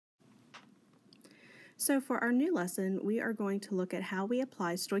So for our new lesson, we are going to look at how we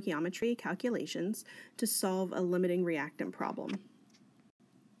apply stoichiometry calculations to solve a limiting reactant problem.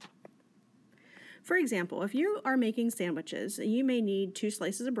 For example, if you are making sandwiches, you may need 2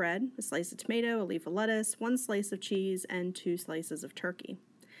 slices of bread, a slice of tomato, a leaf of lettuce, 1 slice of cheese, and 2 slices of turkey.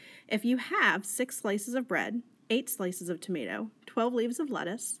 If you have 6 slices of bread, 8 slices of tomato, 12 leaves of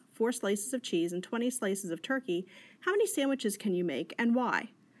lettuce, 4 slices of cheese, and 20 slices of turkey, how many sandwiches can you make and why?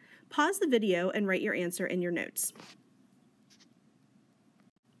 Pause the video and write your answer in your notes.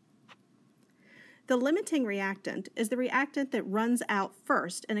 The limiting reactant is the reactant that runs out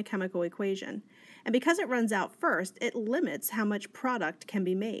first in a chemical equation. And because it runs out first, it limits how much product can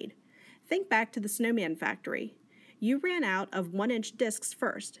be made. Think back to the snowman factory. You ran out of 1-inch discs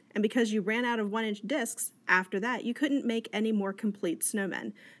first, and because you ran out of 1-inch discs, after that you couldn't make any more complete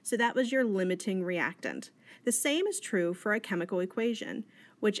snowmen. So that was your limiting reactant. The same is true for a chemical equation.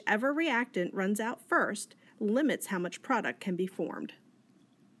 Whichever reactant runs out first limits how much product can be formed.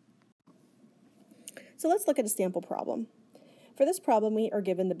 So let's look at a sample problem. For this problem, we are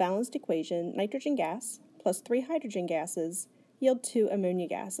given the balanced equation nitrogen gas plus 3 hydrogen gases yield 2 ammonia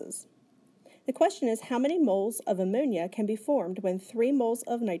gases. The question is how many moles of ammonia can be formed when 3 moles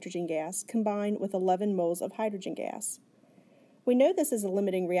of nitrogen gas combine with 11 moles of hydrogen gas. We know this is a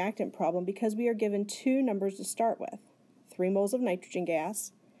limiting reactant problem because we are given 2 numbers to start with, 3 moles of nitrogen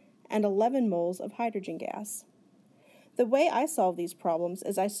gas and 11 moles of hydrogen gas. The way I solve these problems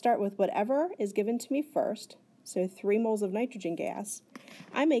is I start with whatever is given to me first, so 3 moles of nitrogen gas.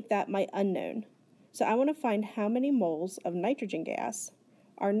 I make that my unknown. So I want to find how many moles of nitrogen gas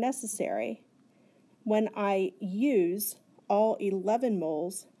are necessary when I use all 11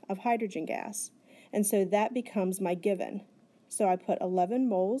 moles of hydrogen gas. And so that becomes my given. So I put 11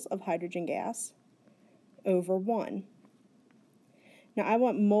 moles of hydrogen gas over 1. Now I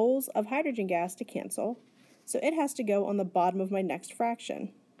want moles of hydrogen gas to cancel, so it has to go on the bottom of my next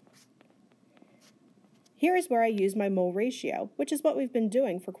fraction. Here is where I use my mole ratio, which is what we've been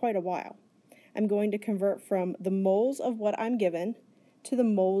doing for quite a while. I'm going to convert from the moles of what I'm given to the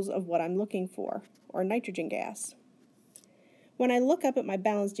moles of what I'm looking for, or nitrogen gas. When I look up at my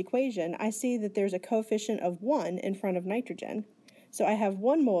balanced equation, I see that there's a coefficient of 1 in front of nitrogen, so I have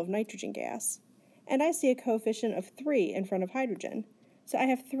 1 mole of nitrogen gas, and I see a coefficient of 3 in front of hydrogen, so I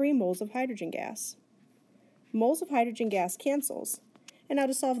have 3 moles of hydrogen gas. Moles of hydrogen gas cancels, and now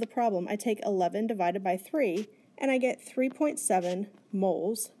to solve the problem, I take 11 divided by 3, and I get 3.7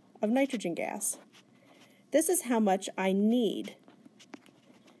 moles of nitrogen gas. This is how much I need.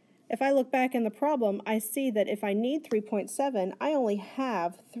 If I look back in the problem, I see that if I need 3.7, I only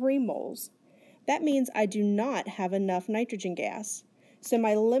have 3 moles. That means I do not have enough nitrogen gas. So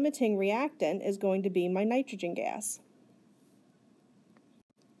my limiting reactant is going to be my nitrogen gas.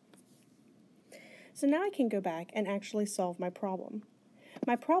 So now I can go back and actually solve my problem.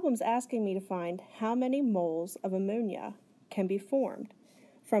 My problem's asking me to find how many moles of ammonia can be formed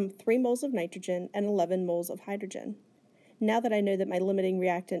from 3 moles of nitrogen and 11 moles of hydrogen. Now that I know that my limiting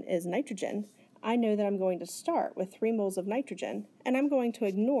reactant is nitrogen, I know that I'm going to start with 3 moles of nitrogen, and I'm going to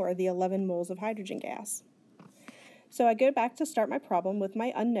ignore the 11 moles of hydrogen gas. So I go back to start my problem with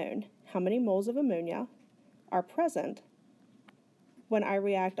my unknown, how many moles of ammonia are present when I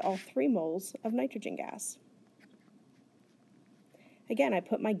react all 3 moles of nitrogen gas. Again, I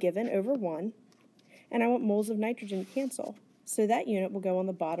put my given over 1, and I want moles of nitrogen to cancel, so that unit will go on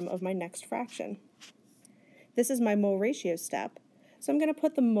the bottom of my next fraction. This is my mole ratio step, so I'm going to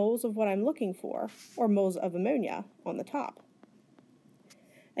put the moles of what I'm looking for, or moles of ammonia, on the top.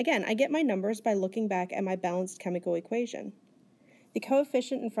 Again, I get my numbers by looking back at my balanced chemical equation. The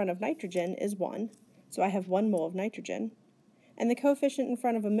coefficient in front of nitrogen is 1, so I have 1 mole of nitrogen, and the coefficient in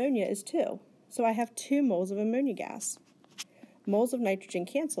front of ammonia is 2, so I have 2 moles of ammonia gas. Moles of nitrogen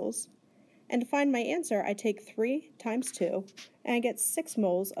cancels, and to find my answer, I take 3 times 2, and I get 6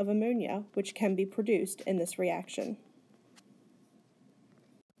 moles of ammonia, which can be produced in this reaction.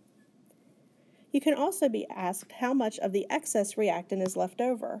 You can also be asked how much of the excess reactant is left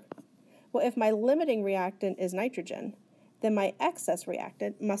over. Well, if my limiting reactant is nitrogen, then my excess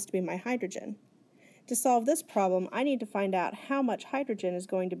reactant must be my hydrogen. To solve this problem, I need to find out how much hydrogen is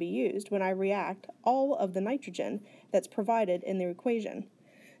going to be used when I react all of the nitrogen that's provided in the equation.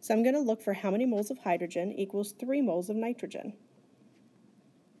 So I'm going to look for how many moles of hydrogen equals 3 moles of nitrogen.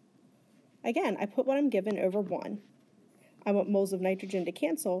 Again, I put what I'm given over 1. I want moles of nitrogen to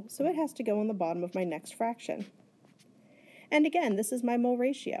cancel, so it has to go on the bottom of my next fraction. And again, this is my mole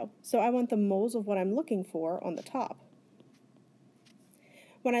ratio, so I want the moles of what I'm looking for on the top.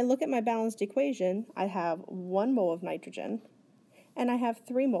 When I look at my balanced equation, I have 1 mole of nitrogen, and I have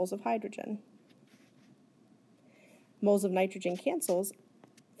 3 moles of hydrogen. moles of nitrogen cancels.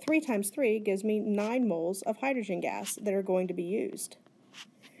 3 times 3 gives me 9 moles of hydrogen gas that are going to be used.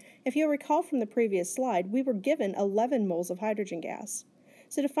 If you'll recall from the previous slide, we were given 11 moles of hydrogen gas.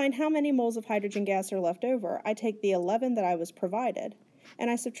 So to find how many moles of hydrogen gas are left over, I take the 11 that I was provided, and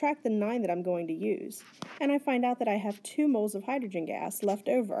I subtract the 9 that I'm going to use, and I find out that I have 2 moles of hydrogen gas left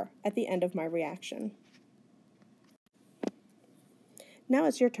over at the end of my reaction. Now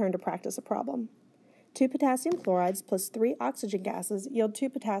it's your turn to practice a problem. 2 potassium chlorides plus 3 oxygen gases yield 2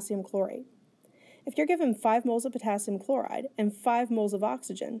 potassium chlorate. If you're given 5 moles of potassium chloride and 5 moles of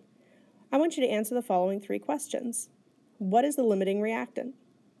oxygen, I want you to answer the following 3 questions. What is the limiting reactant?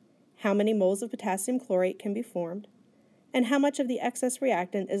 How many moles of potassium chlorate can be formed? And how much of the excess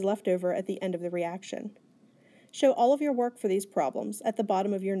reactant is left over at the end of the reaction? Show all of your work for these problems at the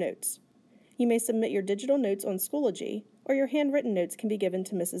bottom of your notes. You may submit your digital notes on Schoology, or your handwritten notes can be given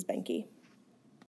to Mrs. Benke.